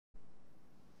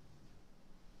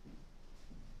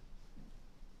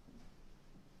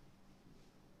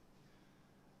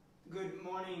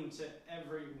morning to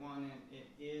everyone. It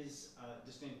is a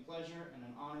distinct pleasure and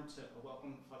an honor to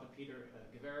welcome Father Peter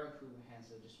Guevara, who has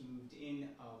just moved in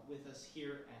with us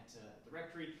here at the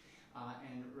rectory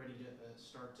and ready to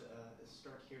start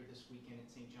here this weekend at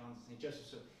St. John's and St. Joseph.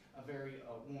 So a very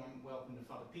warm welcome to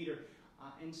Father Peter.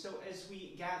 And so as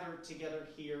we gather together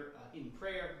here in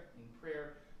prayer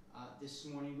this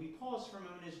morning, we pause for a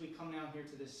moment as we come now here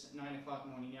to this 9 o'clock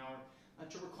morning hour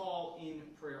to recall in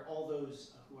prayer all those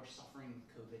who are suffering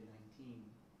with COVID-19.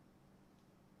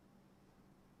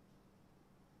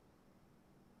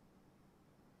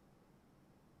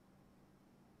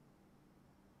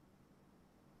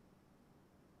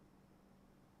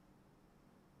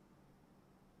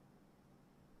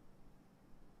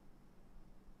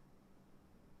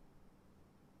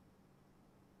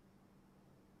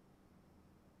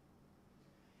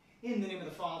 In the name of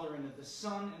the Father, and of the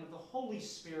Son, and of the Holy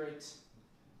Spirit,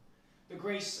 the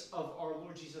grace of our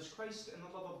Lord Jesus Christ, and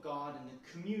the love of God, and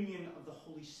the communion of the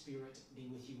Holy Spirit be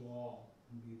with you all.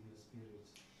 And with your spirit.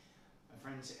 My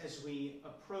friends, as we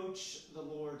approach the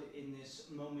Lord in this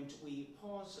moment, we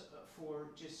pause for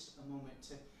just a moment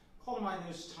to call to mind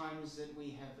those times that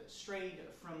we have strayed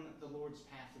from the Lord's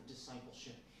path of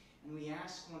discipleship. And we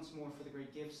ask once more for the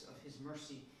great gifts of his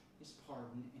mercy, his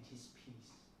pardon, and his peace.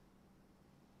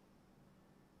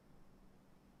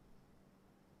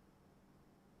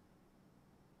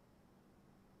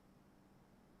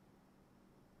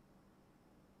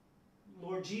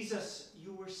 Lord Jesus,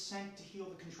 you were sent to heal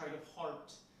the contrite of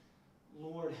heart.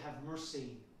 Lord, have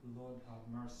mercy. Lord,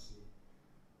 have mercy.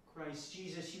 Christ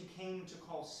Jesus, you came to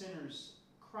call sinners.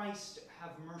 Christ,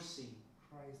 have mercy.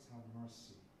 Christ, have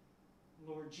mercy.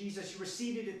 Lord Jesus, you were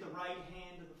seated at the right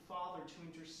hand of the Father to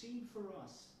intercede for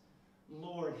us.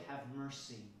 Lord, have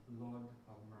mercy. Lord,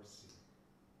 have mercy.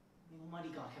 May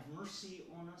Almighty God have mercy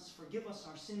on us, forgive us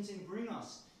our sins, and bring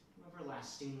us to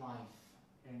everlasting life.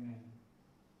 Amen.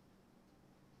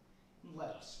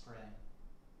 Let us pray.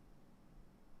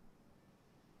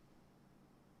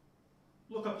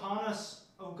 Look upon us,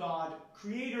 O God,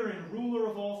 creator and ruler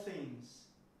of all things,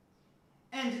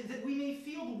 and that we may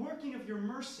feel the working of your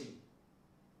mercy.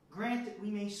 Grant that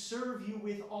we may serve you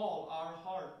with all our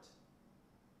heart.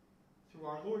 Through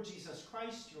our Lord Jesus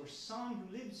Christ, your Son,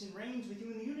 who lives and reigns with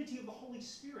you in the unity of the Holy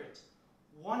Spirit,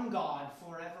 one God,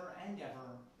 forever and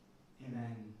ever.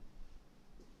 Amen.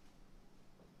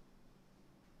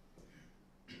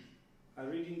 A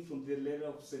reading from the letter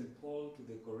of St. Paul to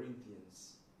the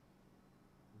Corinthians.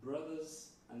 Brothers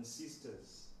and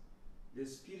sisters, the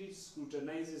Spirit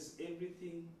scrutinizes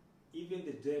everything, even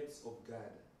the depths of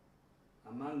God.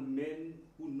 Among men,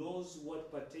 who knows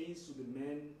what pertains to the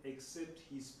man except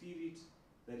his spirit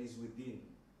that is within?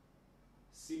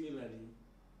 Similarly,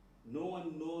 no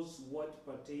one knows what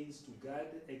pertains to God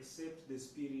except the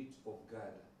Spirit of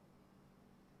God.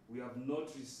 We have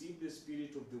not received the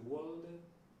spirit of the world,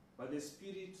 but the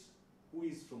Spirit who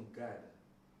is from God,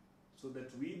 so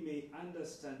that we may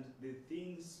understand the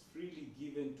things freely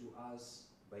given to us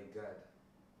by God.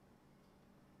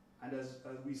 And as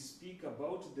we speak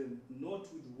about them,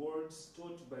 not with words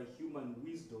taught by human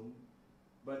wisdom,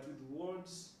 but with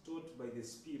words taught by the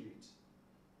Spirit,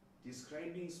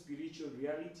 describing spiritual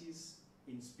realities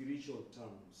in spiritual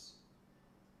terms.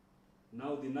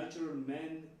 Now the natural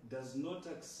man does not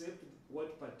accept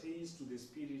what pertains to the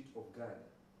Spirit of God,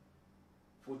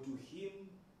 for to him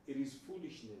it is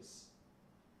foolishness,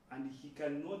 and he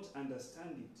cannot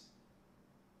understand it,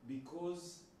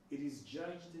 because it is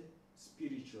judged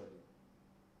spiritually.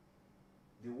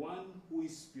 The one who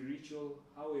is spiritual,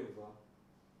 however,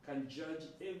 can judge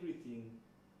everything,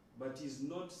 but is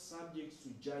not subject to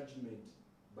judgment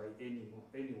by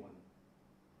anyone.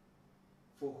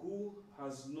 For who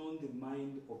has known the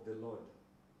mind of the Lord,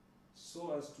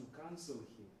 so as to counsel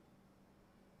him?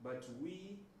 But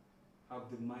we have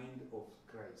the mind of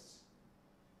Christ.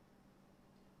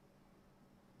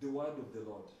 The word of the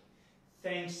Lord.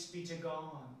 Thanks be to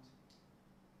God.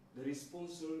 The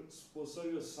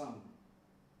responsorial psalm.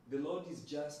 The Lord is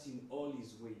just in all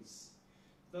his ways.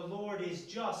 The Lord is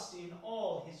just in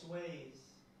all his ways.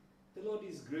 The Lord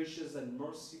is gracious and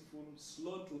merciful,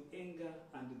 slow to anger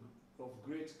and of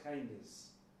great kindness.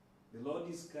 The Lord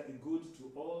is good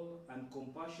to all and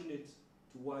compassionate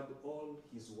toward all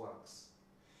his works.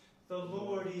 The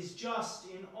Lord is just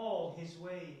in all his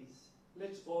ways.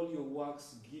 Let all your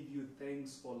works give you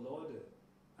thanks, O Lord,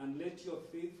 and let your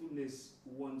faithfulness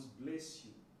ones bless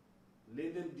you.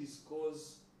 Let them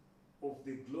discourse of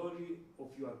the glory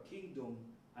of your kingdom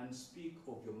and speak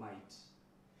of your might.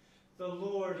 The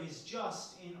Lord is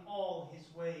just in all his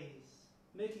ways.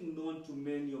 Making known to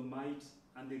men your might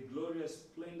and the glorious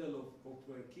splendor of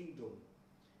your kingdom.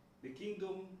 The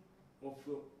kingdom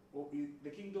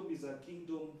is a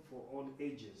kingdom for all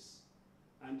ages,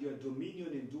 and your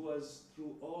dominion endures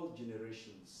through all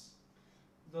generations.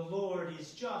 The Lord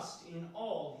is just in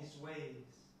all his ways.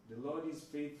 The Lord is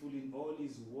faithful in all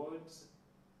his words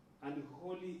and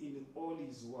holy in all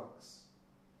his works.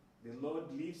 The Lord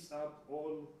lifts up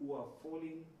all who are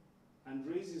falling and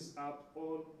raises up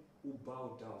all who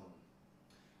bow down.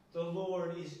 The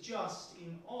Lord is just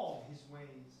in all his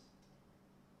ways.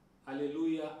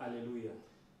 Alleluia, alleluia.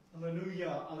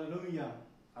 Alleluia, alleluia.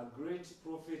 A great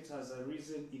prophet has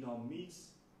arisen in our midst,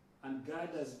 and God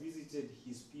has visited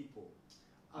his people.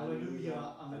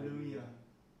 Alleluia, alleluia.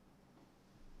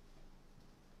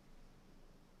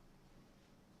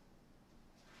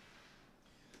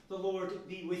 The Lord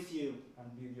be with you.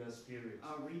 And with your spirit.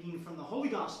 A reading from the Holy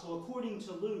Gospel according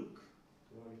to Luke.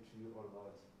 Glory to you, O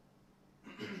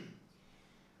Lord.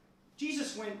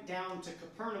 Jesus went down to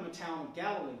Capernaum, a town of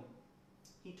Galilee.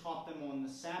 He taught them on the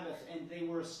Sabbath, and they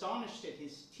were astonished at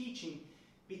his teaching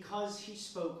because he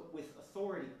spoke with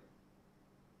authority.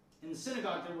 In the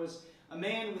synagogue there was a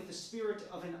man with the spirit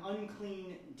of an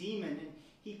unclean demon, and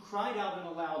he cried out in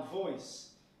a loud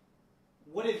voice,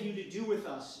 "What have you to do with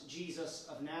us, Jesus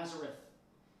of Nazareth?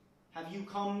 Have you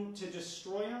come to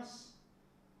destroy us?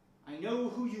 I know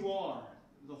who you are,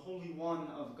 the Holy One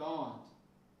of God."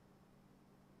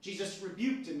 Jesus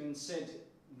rebuked him and said,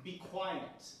 "Be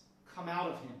quiet, come out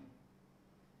of him."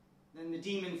 Then the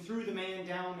demon threw the man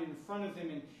down in front of him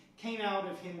and came out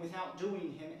of him without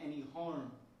doing him any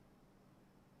harm.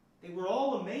 They were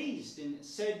all amazed and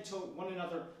said to one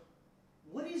another,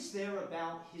 "What is there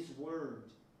about his word?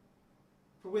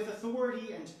 For with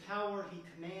authority and power he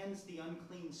commands the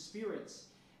unclean spirits,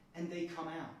 and they come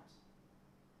out."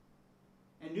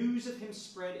 And news of him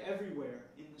spread everywhere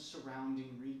in the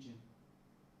surrounding region.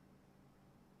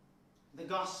 The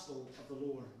Gospel of the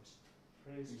Lord.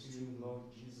 Praise to you, Lord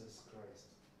Jesus Christ.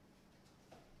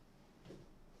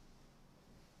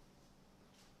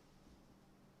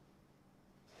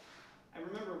 I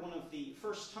remember one of the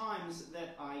first times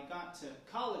that I got to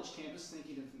college campus,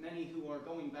 thinking of many who are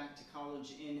going back to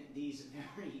college in these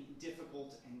very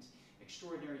difficult and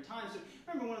extraordinary times.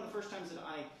 I remember one of the first times that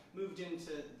I moved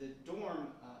into the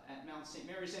dorm at Mount St.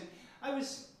 Mary's, and I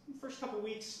was the first couple of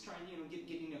weeks trying,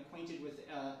 getting acquainted with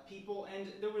people,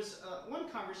 and there was one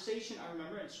conversation I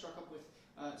remember. I'd struck up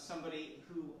with somebody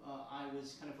who I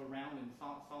was kind of around and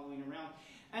following around,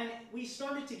 and we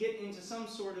started to get into some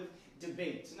sort of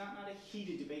debate, not a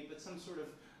heated debate, but some sort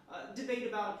of debate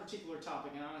about a particular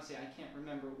topic. And honestly, I can't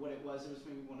remember what it was. It was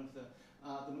maybe one of the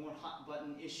more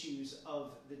hot-button issues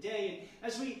of the day. And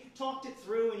as we talked it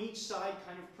through, and each side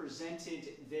kind of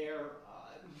presented their,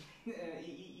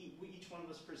 each one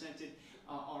of us presented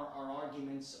our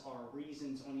arguments, our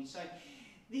reasons on each side,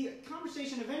 the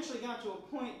conversation eventually got to a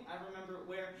point, I remember,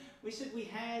 where we said we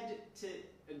had to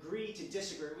agree to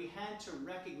disagree. We had to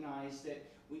recognize that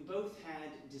we both had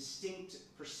distinct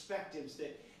perspectives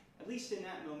that, at least in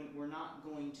that moment, were not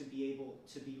going to be able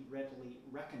to be readily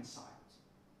reconciled.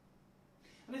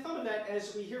 And I thought of that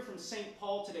as we hear from St.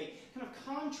 Paul today, kind of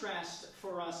contrast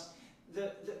for us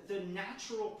the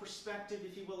natural perspective,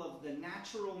 if you will, of the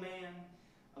natural man,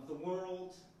 of the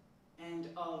world, and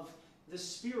of the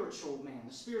spiritual man,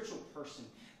 the spiritual person,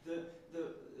 the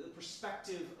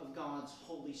perspective of God's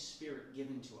Holy Spirit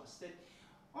given to us. That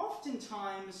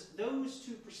oftentimes those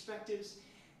two perspectives,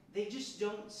 they just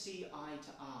don't see eye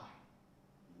to eye.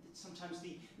 Sometimes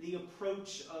the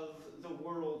approach of the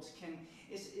world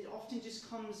it often just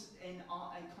comes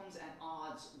at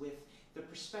odds with the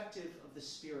perspective of the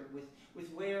Spirit, with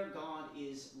where God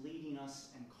is leading us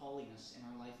and calling us in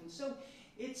our life. And so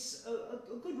it's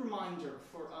a good reminder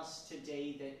for us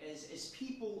today that as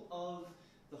people of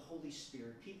the Holy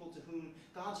Spirit, people to whom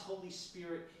God's Holy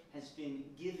Spirit has been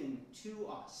given to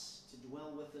us to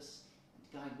dwell with us and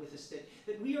to guide with us,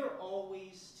 that we are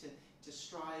always to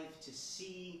strive to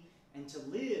see and to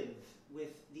live with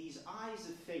these eyes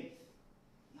of faith,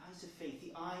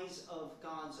 the eyes of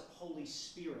God's Holy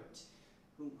Spirit,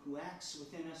 who acts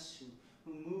within us,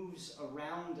 who moves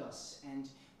around us, and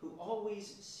who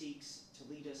always seeks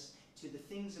to lead us to the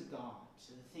things of God,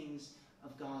 to the things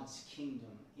of God's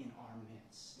kingdom in our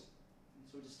midst. And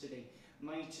so just today,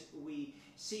 might we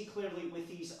see clearly with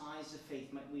these eyes of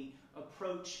faith, might we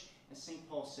approach, as St.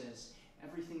 Paul says,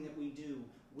 everything that we do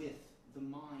with the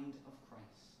mind of Christ.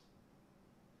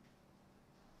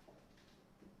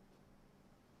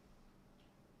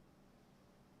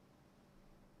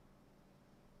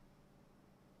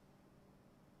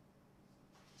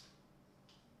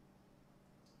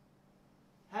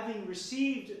 Having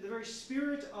received the very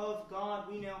Spirit of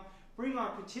God, we now bring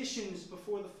our petitions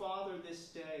before the Father this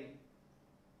day.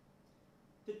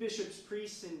 That bishops,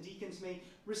 priests, and deacons may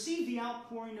receive the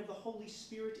outpouring of the Holy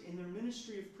Spirit in their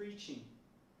ministry of preaching.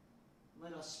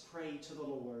 Let us pray to the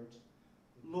Lord.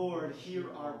 Lord, hear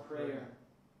our prayer.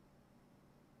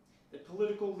 That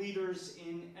political leaders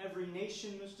in every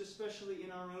nation, most especially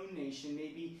in our own nation, may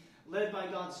be led by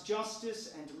God's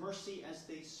justice and mercy as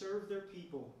they serve their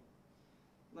people.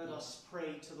 Let us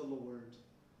pray to the Lord.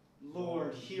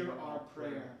 Lord, hear our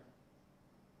prayer.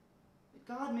 That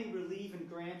God may relieve and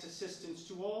grant assistance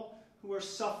to all who are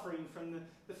suffering from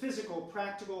the physical,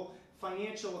 practical,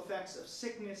 financial effects of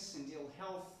sickness and ill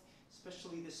health,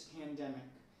 especially this pandemic.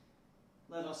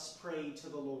 Let us pray to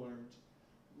the Lord.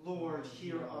 Lord,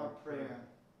 hear our prayer.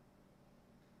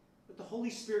 That the Holy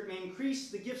Spirit may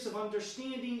increase the gifts of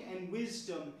understanding and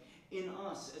wisdom in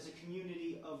us as a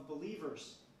community of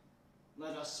believers.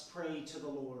 Let us pray to the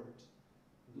Lord.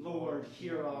 Lord,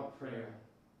 hear our prayer.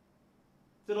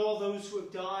 That all those who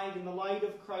have died in the light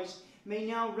of Christ may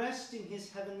now rest in his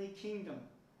heavenly kingdom.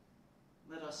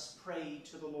 Let us pray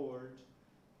to the Lord.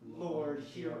 Lord,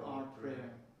 hear our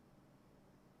prayer.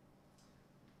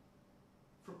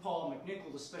 For Paul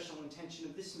McNichol, the special intention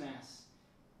of this Mass,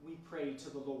 we pray to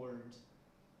the Lord.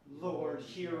 Lord,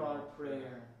 hear our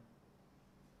prayer.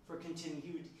 For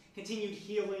continued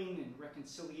healing and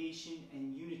reconciliation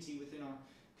and unity within our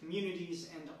communities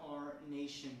and our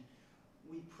nation,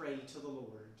 we pray to the Lord.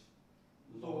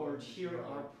 Lord, hear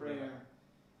our prayer.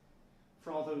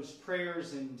 For all those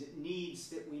prayers and needs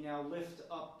that we now lift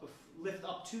up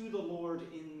to the Lord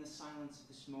in the silence of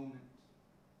this moment.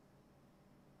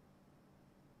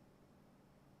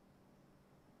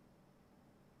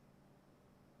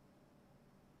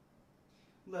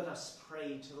 Let us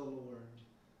pray to the Lord.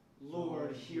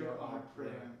 Lord, hear our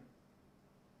prayer.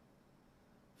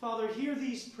 Father, hear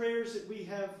these prayers that we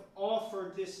have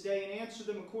offered this day and answer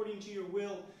them according to your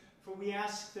will, for we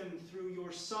ask them through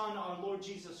your Son, our Lord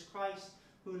Jesus Christ,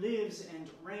 who lives and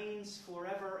reigns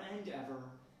forever and ever.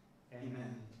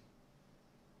 Amen.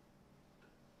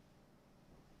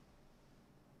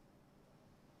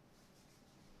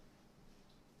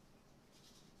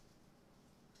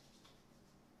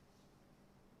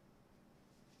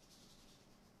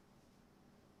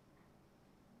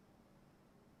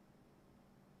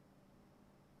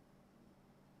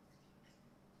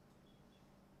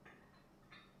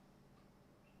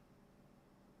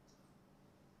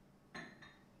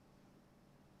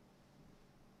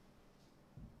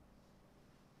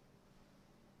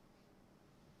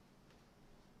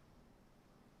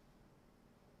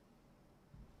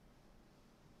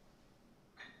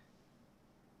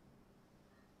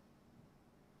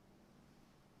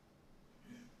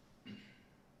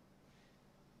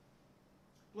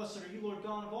 Blessed are you, Lord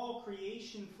God of all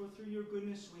creation, for through your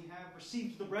goodness we have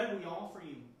received the bread we offer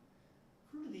you,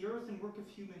 fruit of the earth and work of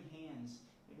human hands.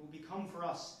 It will become for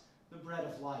us the bread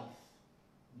of life.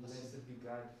 Blessed be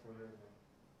God forever.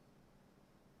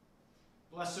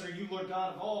 Blessed are you, Lord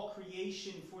God of all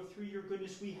creation, for through your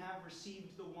goodness we have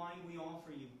received the wine we offer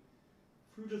you,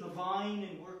 fruit of the vine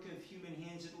and work of human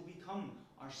hands. It will become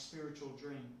our spiritual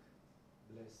drink.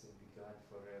 Blessed be God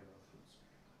forever.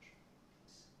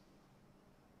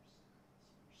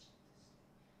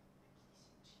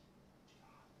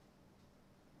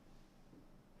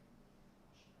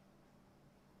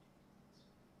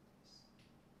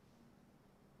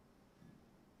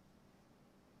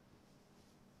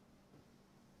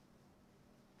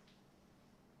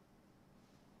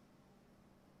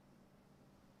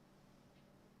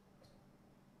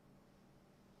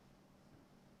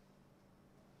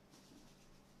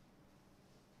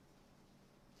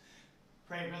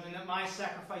 Pray, brethren, that my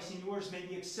sacrifice and yours may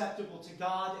be acceptable to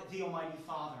God, the Almighty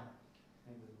Father.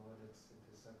 And the Lord accept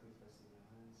the sacrifice in your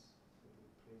hands, for the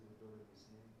praise and glory of his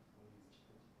name, for his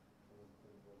church, for the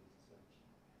good of his church.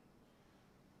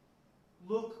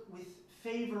 Look with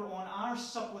favor on our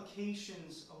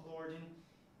supplications, O Lord, and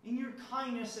in your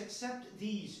kindness accept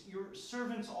these, your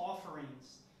servants'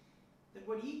 offerings, that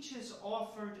what each has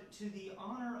offered to the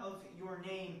honor of your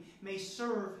name may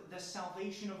serve the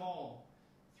salvation of all,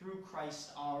 through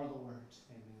Christ our Lord.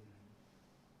 Amen.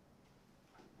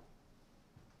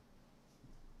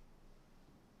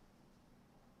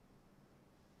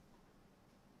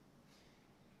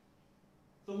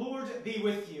 The Lord be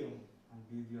with you. And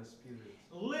with your spirit.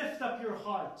 Lift up your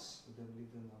hearts. Let them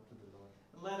lift them up to the Lord.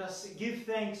 Let us give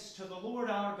thanks to the Lord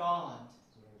our God.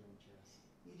 Right and just.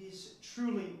 It is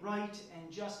truly right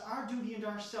and just, our duty and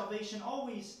our salvation,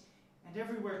 always and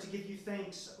everywhere to give you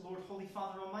thanks, Lord, Holy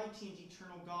Father, Almighty and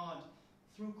eternal God,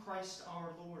 through Christ our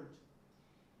Lord.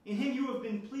 In him you have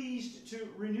been pleased to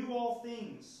renew all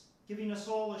things, giving us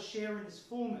all a share in his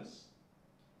fullness.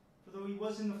 For though he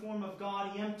was in the form of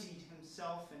God, he emptied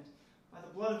himself, and by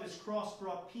the blood of his cross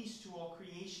brought peace to all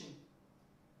creation.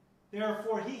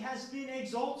 Therefore he has been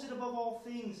exalted above all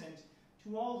things, and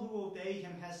to all who obey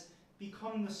him has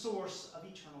become the source of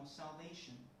eternal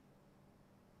salvation.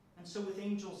 And so with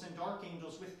angels and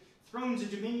archangels, with thrones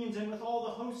and dominions, and with all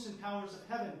the hosts and powers of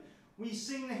heaven, we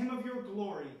sing the hymn of your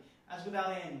glory, as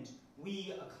without end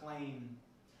we acclaim.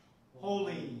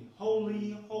 Holy,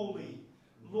 holy, holy,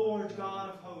 Lord God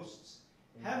of hosts,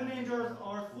 heaven and earth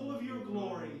are full of your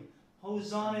glory.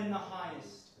 Hosanna in the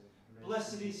highest.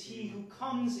 Blessed is he who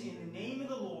comes in the name of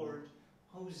the Lord.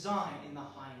 Hosanna in the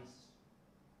highest.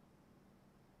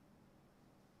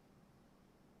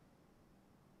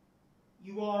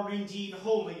 You are indeed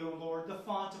holy, O Lord, the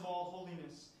font of all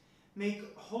holiness.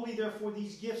 Make holy, therefore,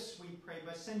 these gifts, we pray,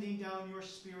 by sending down your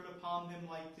Spirit upon them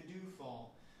like the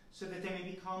dewfall, so that they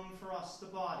may become for us the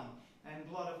body and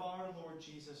blood of our Lord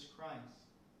Jesus Christ.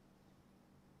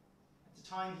 At the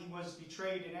time he was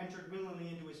betrayed and entered willingly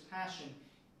into his passion,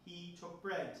 he took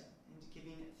bread, and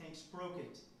giving thanks broke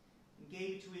it, and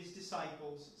gave it to his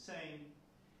disciples, saying,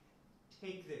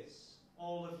 "Take this,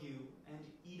 all of you, and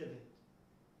eat of it.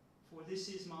 For this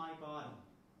is my body,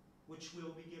 which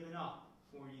will be given up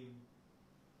for you."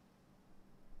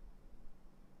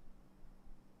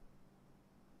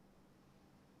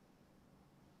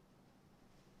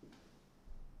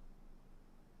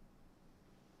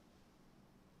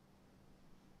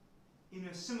 In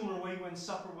a similar way, when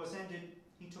supper was ended,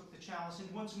 he took the chalice,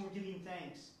 and once more giving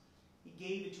thanks, he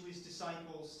gave it to his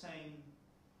disciples, saying,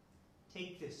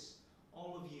 "Take this,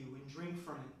 all of you, and drink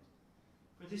from it.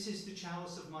 For this is the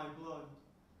chalice of my blood,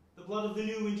 the blood of the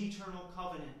new and eternal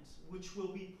covenant, which will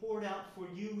be poured out for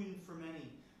you and for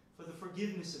many, for the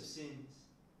forgiveness of sins.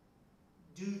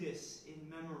 Do this in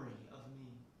memory of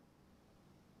me."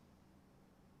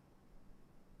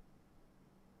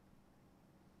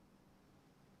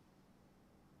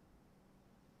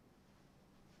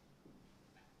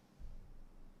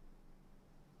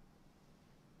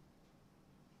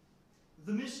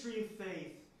 The mystery of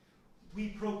faith. We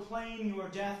proclaim your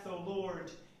death, O Lord,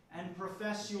 and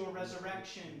profess your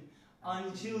resurrection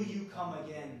until you come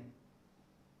again.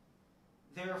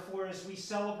 Therefore, as we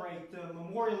celebrate the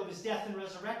memorial of his death and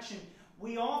resurrection,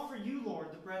 we offer you,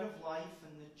 Lord, the bread of life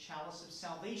and the chalice of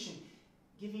salvation,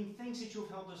 giving thanks that you have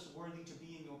held us worthy to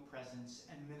be in your presence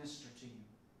and minister to you.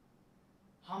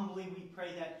 Humbly we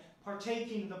pray that,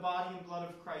 partaking of the body and blood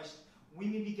of Christ, we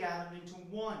may be gathered into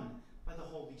one by the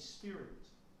Holy Spirit.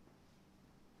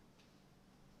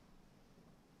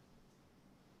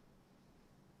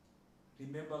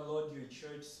 Remember, Lord, your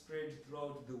church spread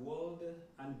throughout the world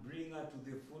and bring her to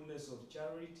the fullness of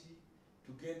charity,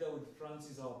 together with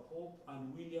Francis, our Pope,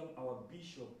 and William, our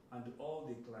Bishop, and all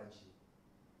the clergy.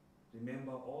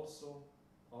 Remember also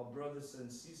our brothers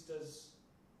and sisters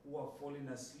who are fallen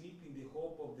asleep in the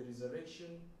hope of the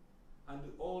resurrection, and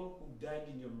all who died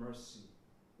in your mercy.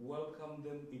 Welcome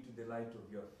them into the light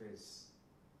of your face.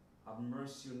 Have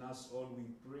mercy on us all, we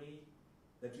pray,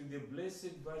 that with the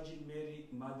Blessed Virgin Mary,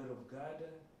 Mother of God,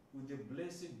 with the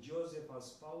Blessed Joseph, our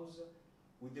spouse,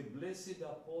 with the blessed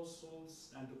apostles,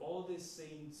 and all the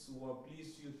saints who are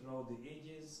pleased to you throughout the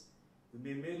ages, we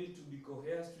may merit to be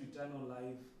co-heirs to eternal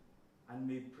life, and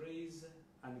may praise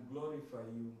and glorify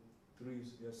you through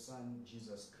your Son,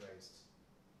 Jesus Christ.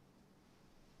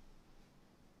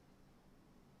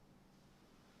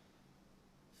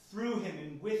 Through him,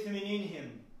 and with him, and in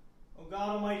him, O God,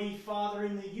 Almighty Father,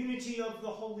 in the unity of the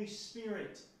Holy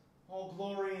Spirit, all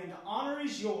glory and honor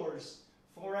is yours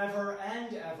forever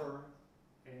and ever.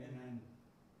 Amen.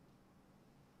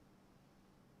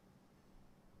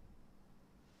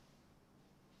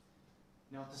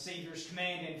 Now at the Savior's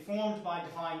command, informed by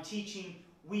divine teaching,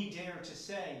 we dare to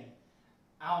say,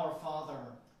 Our Father,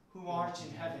 who art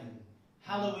in heaven,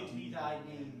 hallowed be thy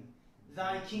name.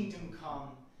 Thy kingdom come,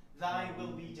 thy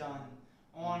will be done,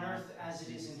 on earth as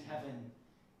it is in heaven.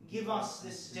 Give us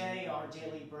this day our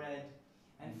daily bread,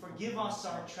 and forgive us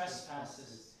our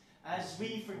trespasses, as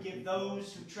we forgive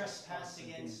those who trespass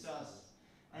against us.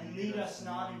 And lead us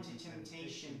not into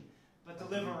temptation, but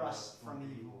deliver us from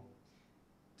evil.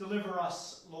 Deliver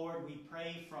us, Lord, we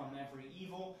pray, from every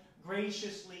evil.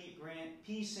 Graciously grant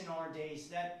peace in our days,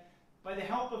 that by the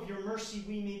help of your mercy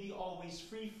we may be always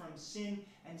free from sin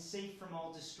and safe from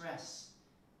all distress,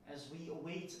 as we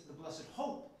await the blessed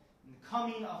hope and the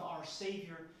coming of our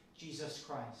Savior, Jesus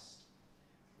Christ.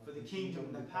 For the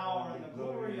kingdom, the power, and the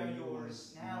glory are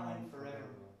yours, now and forever.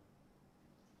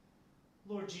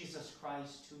 Lord Jesus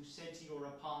Christ, who said to your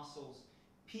apostles,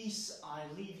 Peace I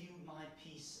leave you, my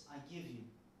peace I give you.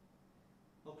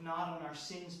 Look not on our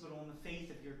sins, but on the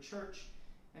faith of your church,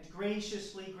 and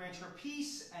graciously grant her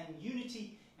peace and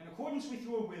unity in accordance with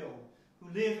your will, who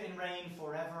live and reign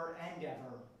forever and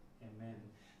ever. Amen.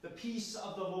 The peace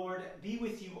of the Lord be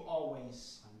with you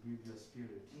always. And be with your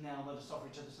spirit. And now let us offer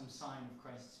each other some sign of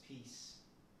Christ's peace.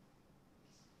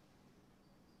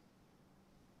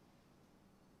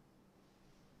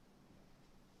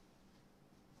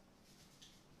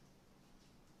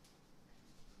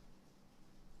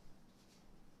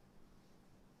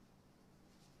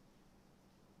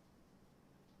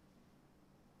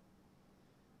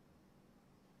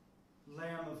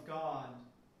 Lamb of God,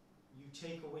 you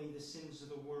take away the sins of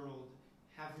the world,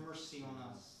 have mercy on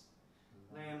us.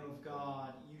 Lamb of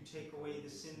God, you take away the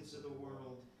sins of the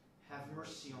world, have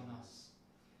mercy on us.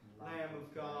 Lamb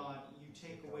of God, you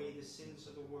take away the sins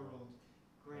of the world,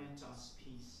 grant us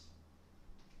peace.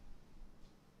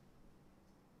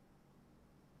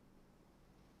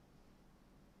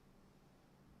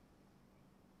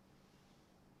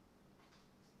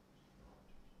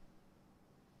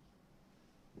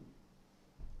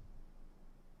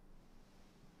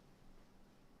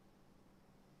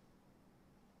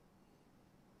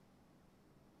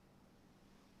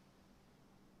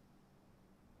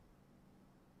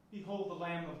 Behold the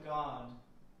Lamb of God,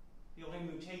 the Lamb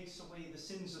who takes away the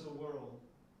sins of the world.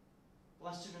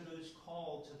 Blessed are those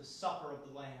called to the supper of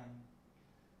the Lamb.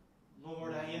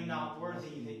 Lord, I am not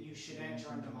worthy that you should enter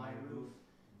under my roof,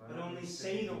 but only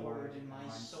say the word, and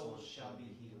my soul shall be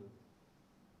healed.